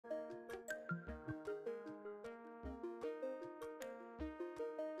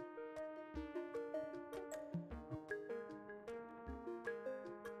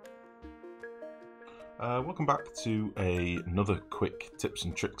Welcome back to another quick tips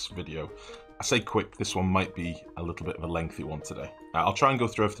and tricks video. I say quick, this one might be a little bit of a lengthy one today. I'll try and go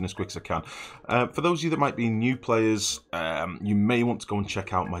through everything as quick as I can. For those of you that might be new players, you may want to go and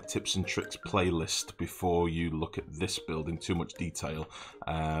check out my tips and tricks playlist before you look at this build in too much detail.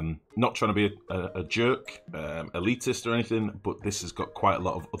 Not trying to be a jerk, elitist or anything, but this has got quite a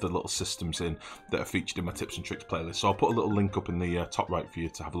lot of other little systems in that are featured in my tips and tricks playlist. So I'll put a little link up in the top right for you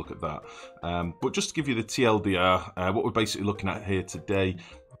to have a look at that. But just to give you the TLDR, what we're basically looking at here today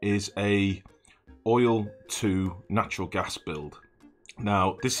is a oil to natural gas build.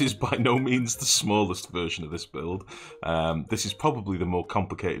 Now, this is by no means the smallest version of this build. This is probably the more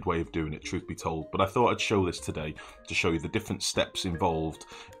complicated way of doing it, truth be told. But I thought I'd show this today to show you the different steps involved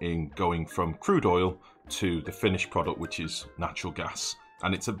in going from crude oil to the finished product, which is natural gas.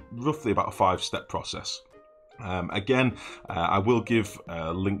 And it's roughly about a 5-step process. Again, I will give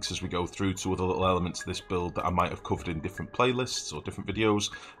links as we go through to other little elements of this build that I might have covered in different playlists or different videos,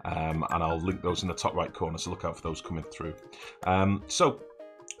 and I'll link those in the top right corner, so look out for those coming through. So,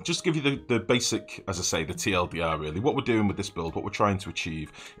 just to give you the basic, as I say, the TLDR really. What we're doing with this build, what we're trying to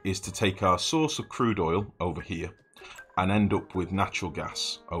achieve, is to take our source of crude oil over here and end up with natural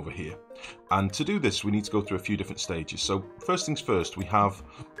gas over here. And to do this, we need to go through a few different stages. So first things first, we have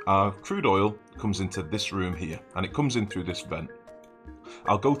our crude oil comes into this room here, and it comes in through this vent.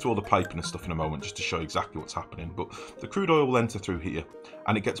 I'll go through all the piping and stuff in a moment just to show exactly what's happening, but the crude oil will enter through here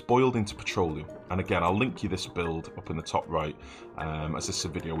and it gets boiled into petroleum. And again, I'll link you this build up in the top right, as this is a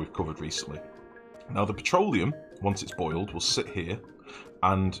video we've covered recently. Now the petroleum, once it's boiled, will sit here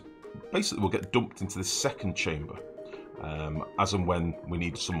and basically will get dumped into this second chamber, as and when we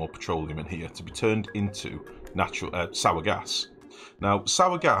need some more petroleum in here to be turned into natural sour gas. Now,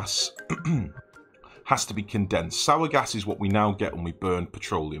 sour gas has to be condensed. Sour gas is what we now get when we burn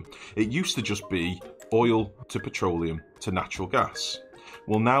petroleum. It used to just be oil to petroleum to natural gas.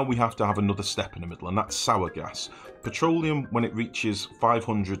 Well, now we have to have another step in the middle, and that's sour gas. Petroleum, when it reaches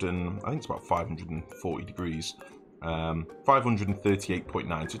 500 and I think it's about 540 degrees,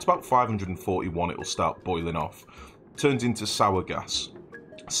 538.9, so it's about 541 it will start boiling off, turns into sour gas.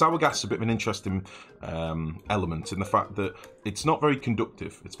 Sour gas is a bit of an interesting element in the fact that it's not very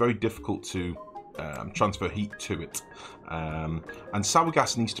conductive. It's very difficult to transfer heat to it. And sour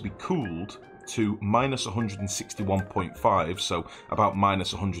gas needs to be cooled to minus 161.5, so about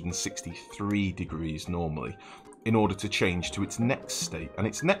minus 163 degrees normally, in order to change to its next state. And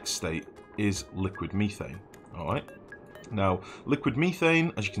its next state is liquid methane. All right. Now, liquid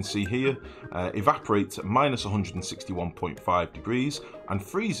methane, as you can see here, evaporates at minus 161.5 degrees and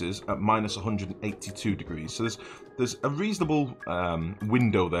freezes at minus 182 degrees. So there's a reasonable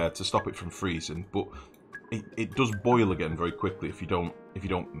window there to stop it from freezing, but it does boil again very quickly if you don't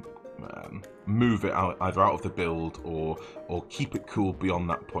move it either out of the build or keep it cool beyond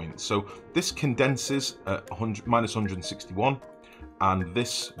that point. So this condenses at minus 161. And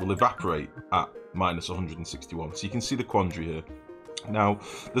this will evaporate at minus 161. So you can see the quandary here. Now,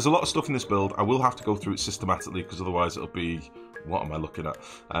 there's a lot of stuff in this build. I will have to go through it systematically because otherwise it'll be, what am I looking at?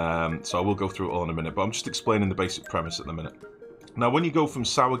 So I will go through it all in a minute, but I'm just explaining the basic premise at the minute. Now, when you go from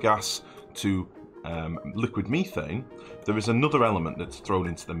sour gas to liquid methane, there is another element that's thrown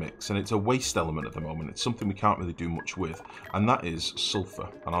into the mix, and it's a waste element at the moment. It's something we can't really do much with, and that is sulfur.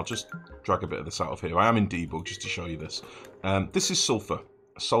 And I'll just drag a bit of this out of here. I am in debug just to show you this. This is sulfur,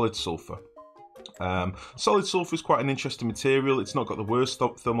 solid sulfur. Solid sulfur is quite an interesting material. It's not got the worst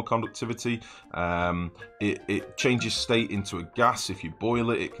thermal conductivity. It changes state into a gas if you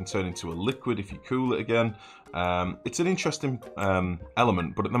boil it. It can turn into a liquid if you cool it again. It's an interesting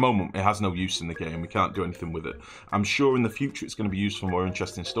element, but at the moment it has no use in the game. We can't do anything with it. I'm sure in the future it's going to be used for more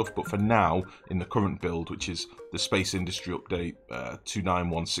interesting stuff, but for now, in the current build, which is the Space Industry Update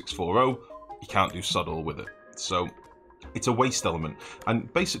 291640, you can't do sod all with it. So it's a waste element,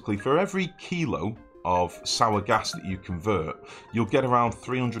 and basically for every kilo of sour gas that you convert, you'll get around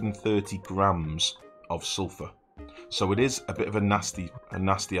 330 grams of sulfur. So it is a bit of a nasty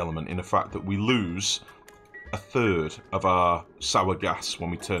element in the fact that we lose a third of our sour gas when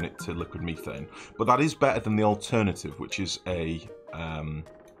we turn it to liquid methane. But that is better than the alternative, which is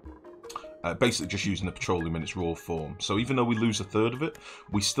basically just using the petroleum in its raw form. So even though we lose a third of it,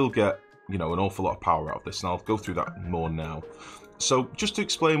 we still get, you know, an awful lot of power out of this, and I'll go through that more now. So just to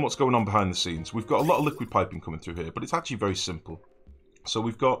explain what's going on behind the scenes, we've got a lot of liquid piping coming through here, but it's actually very simple. So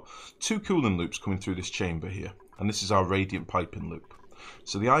we've got 2 cooling loops coming through this chamber here, and this is our radiant piping loop.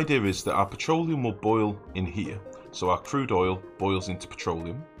 So the idea is that our petroleum will boil in here, So our crude oil boils into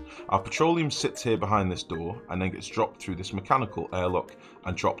petroleum. Our petroleum sits here behind this door and then gets dropped through this mechanical airlock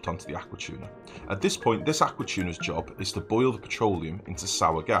and dropped onto the aqua tuner. At this point, this aqua tuner's job is to boil the petroleum into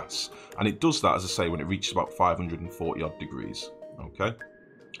sour gas, and it does that, as I say, when it reaches about 540 odd degrees. Okay.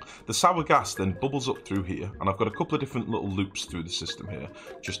 The sour gas then bubbles up through here, and I've got a couple of different little loops through the system here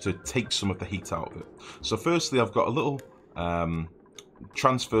just to take some of the heat out of it. So firstly, I've got a little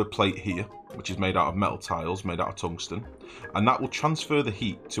transfer plate here, which is made out of metal tiles, made out of tungsten, and that will transfer the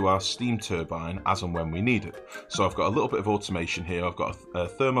heat to our steam turbine as and when we need it. So I've got a little bit of automation here. I've got a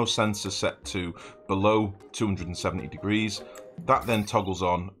thermo sensor set to below 270 degrees. That then toggles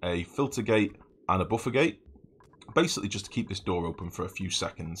on a filter gate and a buffer gate, basically just to keep this door open for a few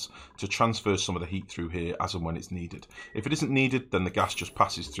seconds to transfer some of the heat through here as and when it's needed. If it isn't needed, then the gas just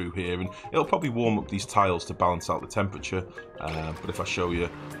passes through here, and it'll probably warm up these tiles to balance out the temperature. But if I show you,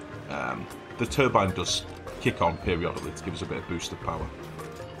 the turbine does kick on periodically to give us a bit of boost of power.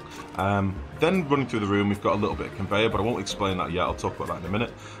 Then running through the room, we've got a little bit of conveyor, but I won't explain that yet. I'll talk about that in a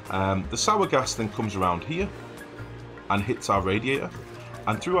minute. The sour gas then comes around here and hits our radiator.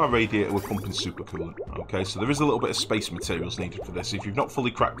 And through our radiator, we're pumping supercoolant. Okay, so there is a little bit of space materials needed for this. If you've not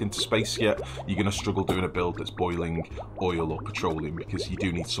fully cracked into space yet, you're going to struggle doing a build that's boiling oil or petroleum, because you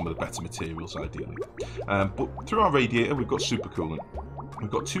do need some of the better materials, ideally. But through our radiator, we've got supercoolant. We've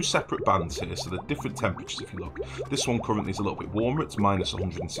got two separate bands here, so they're different temperatures if you look. This one currently is a little bit warmer, it's minus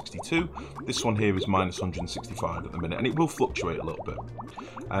 162. This one here is minus 165 at the minute, and it will fluctuate a little bit.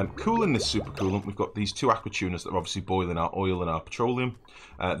 Cooling this supercoolant, we've got these two aqua tuners that are obviously boiling our oil and our petroleum.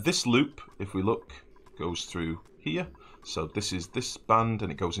 This loop, if we look, goes through here. So this is this band,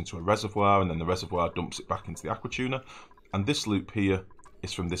 and it goes into a reservoir, and then the reservoir dumps it back into the aqua tuner. And this loop here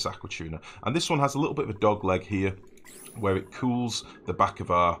is from this aqua tuner. And this one has a little bit of a dog leg here, where it cools the back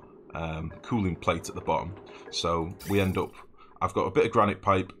of our cooling plate at the bottom. So we end up, I've got a bit of granite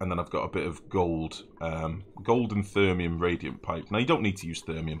pipe, and then I've got a bit of gold and thermium radiant pipe. Now you don't need to use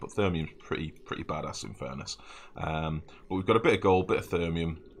thermium, but thermium's pretty badass in fairness. But we've got a bit of gold, bit of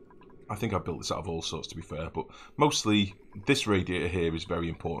thermium. I think I built this out of all sorts, to be fair, but mostly this radiator here is very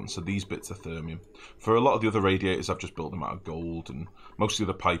important, so these bits are thermium. For a lot of the other radiators, I've just built them out of gold, and most of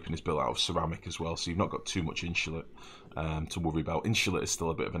the piping is built out of ceramic as well, so you've not got too much insulate to worry about. Insulate is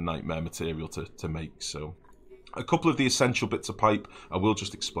still a bit of a nightmare material to make, so a couple of the essential bits of pipe I will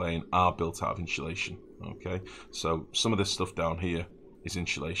just explain are built out of insulation. Okay, so some of this stuff down here is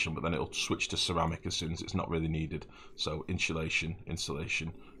insulation, but then it'll switch to ceramic as soon as it's not really needed. So insulation,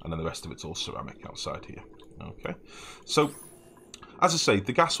 insulation, and then the rest of it's all ceramic outside here. Okay, so as I say,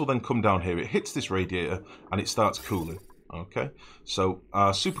 the gas will then come down here, it hits this radiator, and it starts cooling. Okay, so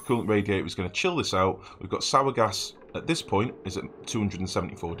our supercoolant radiator is going to chill this out. We've got sour gas at this point is at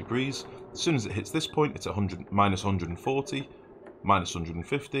 274 degrees. As soon as it hits this point, it's at minus 140, minus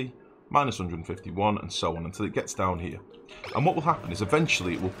 150, minus 151, and so on until it gets down here. And what will happen is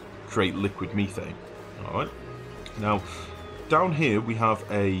eventually it will create liquid methane. Alright, now down here we have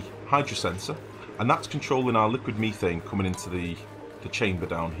a hydrosensor, and that's controlling our liquid methane coming into the chamber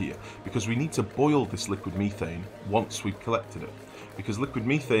down here, because we need to boil this liquid methane once we've collected it. Because liquid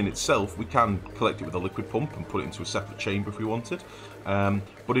methane itself, we can collect it with a liquid pump and put it into a separate chamber if we wanted.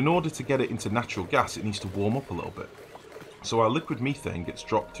 But in order to get it into natural gas, it needs to warm up a little bit. So our liquid methane gets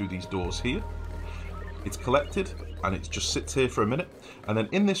dropped through these doors here. It's collected, and it just sits here for a minute. And then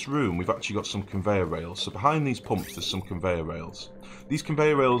in this room, we've actually got some conveyor rails. So behind these pumps, there's some conveyor rails. These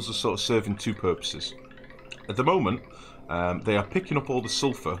conveyor rails are sort of serving two purposes. At the moment, they are picking up all the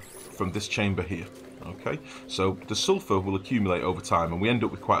sulfur from this chamber here. Okay, so the sulfur will accumulate over time, and we end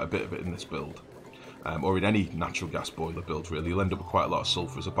up with quite a bit of it in this build, or in any natural gas boiler build really. You'll end up with quite a lot of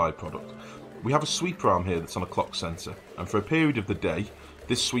sulfur as a byproduct. We have a sweeper arm here that's on a clock sensor, and for a period of the day,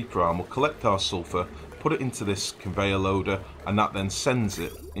 this sweeper arm will collect our sulfur, put it into this conveyor loader, and that then sends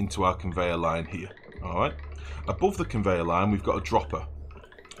it into our conveyor line here. Alright, above the conveyor line we've got a dropper.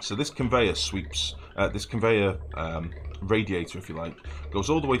 So this conveyor sweeps, this conveyor radiator, if you like, goes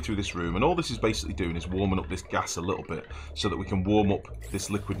all the way through this room, and all this is basically doing is warming up this gas a little bit so that we can warm up this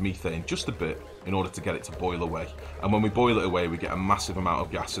liquid methane just a bit in order to get it to boil away. And when we boil it away, we get a massive amount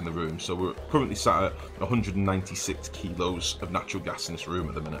of gas in the room. So we're currently sat at 196 kilos of natural gas in this room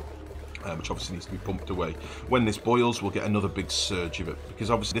at the minute, which obviously needs to be pumped away. When this boils, we'll get another big surge of it,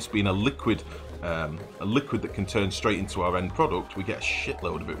 because obviously this being a liquid that can turn straight into our end product, we get a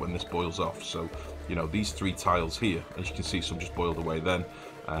shitload of it when this boils off. So, you know, these three tiles here, as you can see, some just boiled away then.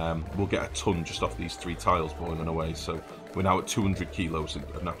 We'll get a ton just off these three tiles boiling away. So we're now at 200 kilos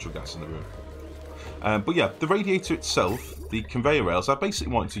of natural gas in the room. But yeah, the radiator itself, the conveyor rails, I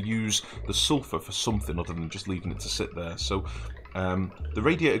basically wanted to use the sulfur for something other than just leaving it to sit there. So the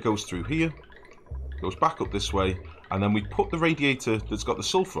radiator goes through here, goes back up this way, and then we put the radiator that's got the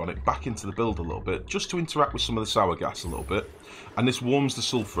sulfur on it back into the build a little bit, just to interact with some of the sour gas a little bit. And this warms the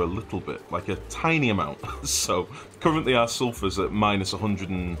sulfur a little bit, like a tiny amount. So currently our sulfur's at minus 100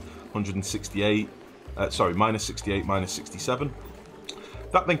 and 168, minus 68, minus 67.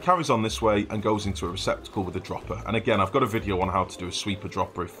 That then carries on this way and goes into a receptacle with a dropper. And again, I've got a video on how to do a sweeper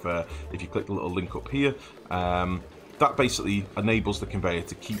dropper if you click the little link up here. That basically enables the conveyor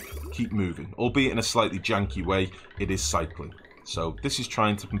to keep moving, albeit in a slightly janky way. It is cycling. So this is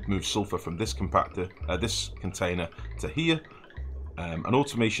trying to move sulfur from this compactor, this container to here. An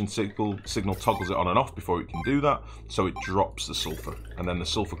automation signal toggles it on and off before it can do that, so it drops the sulfur, and then the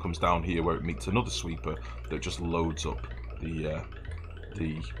sulfur comes down here where it meets another sweeper that just loads up the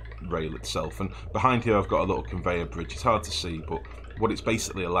rail itself. And behind here I've got a little conveyor bridge. It's hard to see, but what it's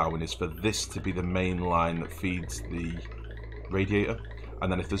basically allowing is for this to be the main line that feeds the radiator,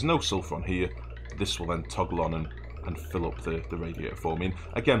 and then if there's no sulfur on here, this will then toggle on and fill up the radiator for me. And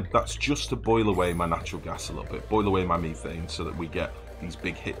again, that's just to boil away my natural gas a little bit, boil away my methane, so that we get these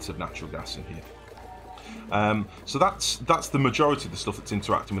big hits of natural gas in here. So that's the majority of the stuff that's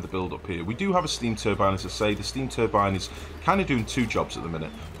interacting with the build up here. We do have a steam turbine, as I say. The steam turbine is kind of doing two jobs at the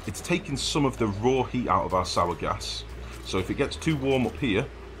minute. It's taking some of the raw heat out of our sour gas. So if it gets too warm up here,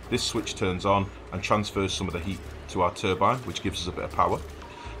 this switch turns on and transfers some of the heat to our turbine, which gives us a bit of power.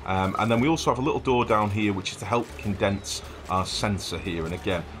 And then we also have a little door down here, which is to help condense our sensor here. And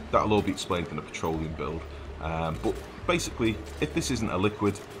again, that'll all be explained in the petroleum build. But basically, if this isn't a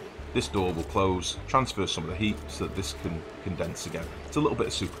liquid, this door will close, transfer some of the heat so that this can condense again. It's a little bit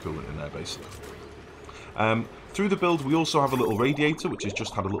of supercoolant in there, basically. Through the build, we also have a little radiator, which has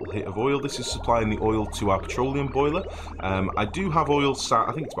just had a little hit of oil. This is supplying the oil to our petroleum boiler. I do have oil sat,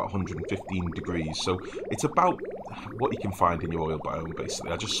 I think it's about 115 degrees, so it's about what you can find in your oil biome,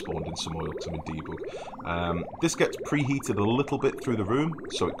 basically. I just spawned in some oil because I'm in debug. This gets preheated a little bit through the room,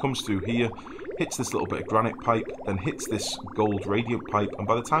 so it comes through here, hits this little bit of granite pipe, then hits this gold radiant pipe, and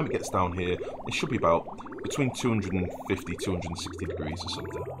by the time it gets down here, it should be about between 250, 260 degrees or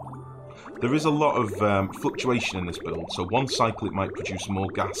something. There is a lot of fluctuation in this build, so one cycle it might produce more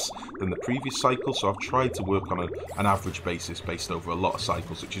gas than the previous cycle, so I've tried to work on an average basis based over a lot of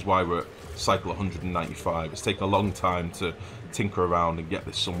cycles, which is why we're at cycle 195. It's taken a long time to tinker around and get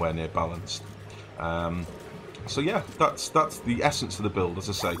this somewhere near balanced. So yeah, that's the essence of the build. As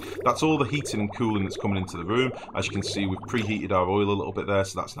I say, that's all the heating and cooling that's coming into the room. As you can see, we've preheated our oil a little bit there,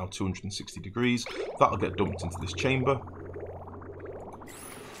 so that's now 260 degrees. That'll get dumped into this chamber,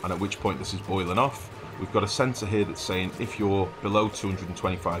 and at which point this is boiling off. We've got a sensor here that's saying if you're below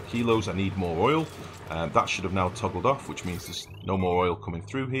 225 kilos, I need more oil. That should have now toggled off, which means there's no more oil coming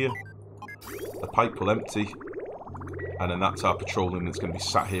through here. The pipe will empty, and then that's our petroleum that's going to be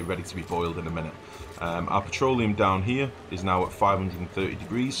sat here ready to be boiled in a minute. Our petroleum down here is now at 530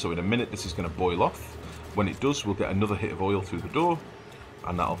 degrees, so in a minute this is going to boil off. When it does, we'll get another hit of oil through the door,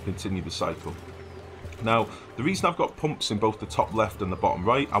 and that'll continue the cycle. Now, the reason I've got pumps in both the top left and the bottom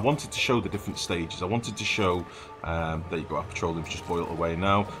right, I wanted to show the different stages. I wanted to show, there you go, our petroleum's just boiled away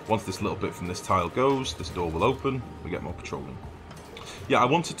now. Once this little bit from this tile goes, this door will open, we get more petroleum. Yeah, I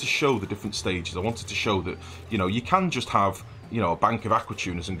wanted to show the different stages. I wanted to show that, you know, you can just have, you know, a bank of aqua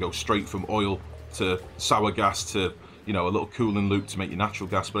tuners and go straight from oil to sour gas to, you know, a little cooling loop to make your natural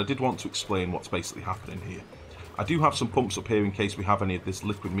gas, but I did want to explain what's basically happening here. I do have some pumps up here in case we have any of this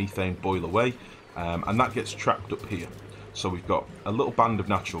liquid methane boil away. And that gets trapped up here. So we've got a little band of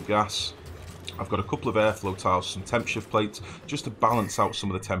natural gas. I've got a couple of airflow tiles, some temp shift plates, just to balance out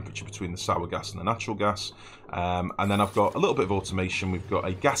some of the temperature between the sour gas and the natural gas. And then I've got a little bit of automation. We've got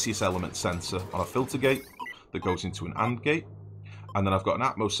a gaseous element sensor on a filter gate that goes into an AND gate. And then I've got an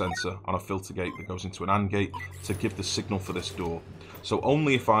Atmos sensor on a filter gate that goes into an AND gate to give the signal for this door. So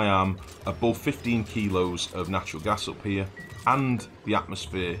only if I am above 15 kilos of natural gas up here and the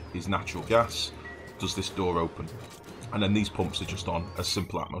atmosphere is natural gas, does this door open. And then these pumps are just on a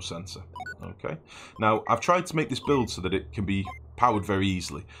simple Atmos sensor. Okay. Now, I've tried to make this build so that it can be powered very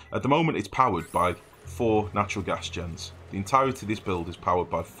easily. At the moment, it's powered by 4 natural gas gens. The entirety of this build is powered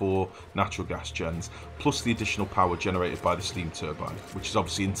by 4 natural gas gens, plus the additional power generated by the steam turbine, which is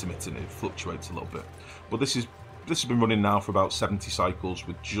obviously intermittent, it fluctuates a little bit. But this has been running now for about 70 cycles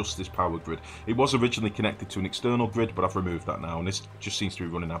with just this power grid. It was originally connected to an external grid, but I've removed that now, and this just seems to be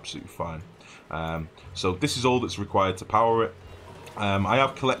running absolutely fine. So this is all that's required to power it. I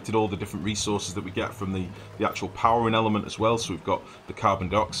have collected all the different resources that we get from the actual powering element as well. So we've got the carbon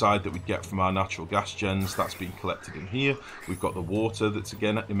dioxide that we get from our natural gas gens, that's being collected in here. We've got the water that's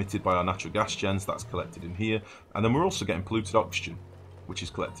again emitted by our natural gas gens, that's collected in here. And then we're also getting polluted oxygen, which is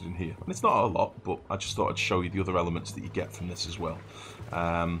collected in here. And it's not a lot, but I just thought I'd show you the other elements that you get from this as well.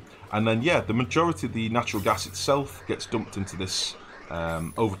 And then, yeah, the majority of the natural gas itself gets dumped into this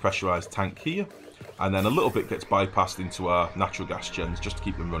overpressurized tank here. And then a little bit gets bypassed into our natural gas gens just to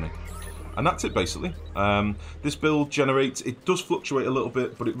keep them running. And that's it, basically. This build generates, it does fluctuate a little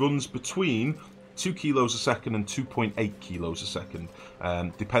bit, but it runs between 2 kilos a second and 2.8 kilos a second,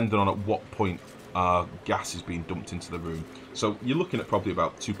 depending on at what point our gas is being dumped into the room. So you're looking at probably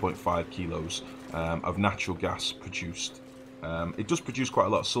about 2.5 kilos of natural gas produced. It does produce quite a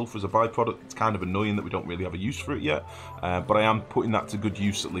lot of sulfur as a byproduct. It's kind of annoying that we don't really have a use for it yet, but I am putting that to good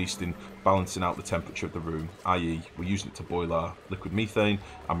use, at least in balancing out the temperature of the room, i.e. we're using it to boil our liquid methane,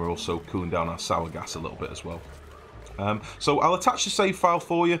 and we're also cooling down our sour gas a little bit as well. So I'll attach the save file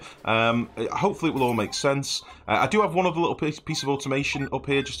for you. Hopefully it will all make sense. I do have one other little piece of automation up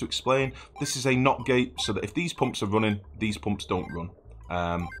here just to explain. This is a NOT gate, so that if these pumps are running, these pumps don't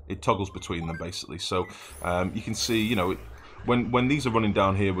run. It toggles between them basically. So you can see, you know, when these are running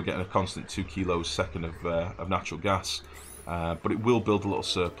down here, we're getting a constant 2 kilos a second of natural gas. But it will build a little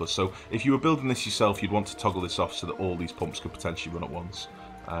surplus. So if you were building this yourself, you'd want to toggle this off so that all these pumps could potentially run at once.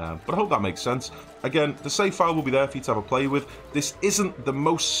 But I hope that makes sense. Again, the save file will be there for you to have a play with. This isn't the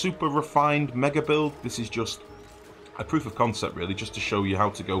most super refined mega build. This is just a proof of concept, really, just to show you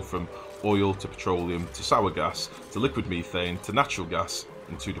how to go from oil to petroleum to sour gas to liquid methane to natural gas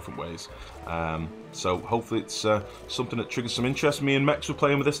in 2 different ways. So hopefully it's something that triggers some interest. Me and Mex were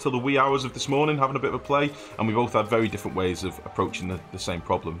playing with this till the wee hours of this morning, having a bit of a play, and we both had very different ways of approaching the same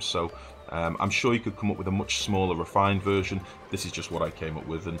problems. So I'm sure you could come up with a much smaller, refined version. This is just what I came up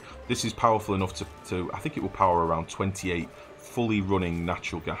with, and this is powerful enough to I think it will power around 28 fully running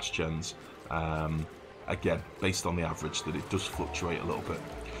natural gas gens. Again, based on the average, that it does fluctuate a little bit.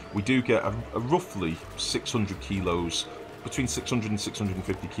 We do get a roughly 600 kilos, between 600 and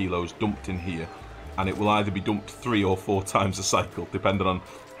 650 kilos dumped in here, and it will either be dumped 3 or 4 times a cycle, depending on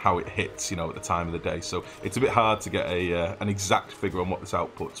how it hits, you know, at the time of the day. So it's a bit hard to get an exact figure on what this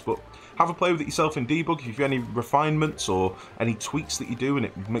outputs, but have a play with it yourself in debug. If you have any refinements or any tweaks that you do and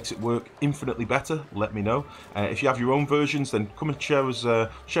it makes it work infinitely better, let me know. If you have your own versions, then come and share us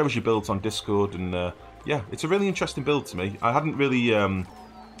your builds on Discord. And yeah, it's a really interesting build to me. I hadn't really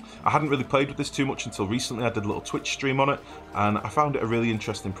played with this too much until recently. I did a little Twitch stream on it, and I found it a really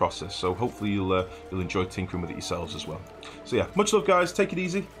interesting process. So hopefully you'll enjoy tinkering with it yourselves as well. So yeah, much love, guys. Take it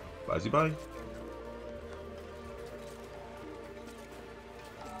easy. Bye-bye.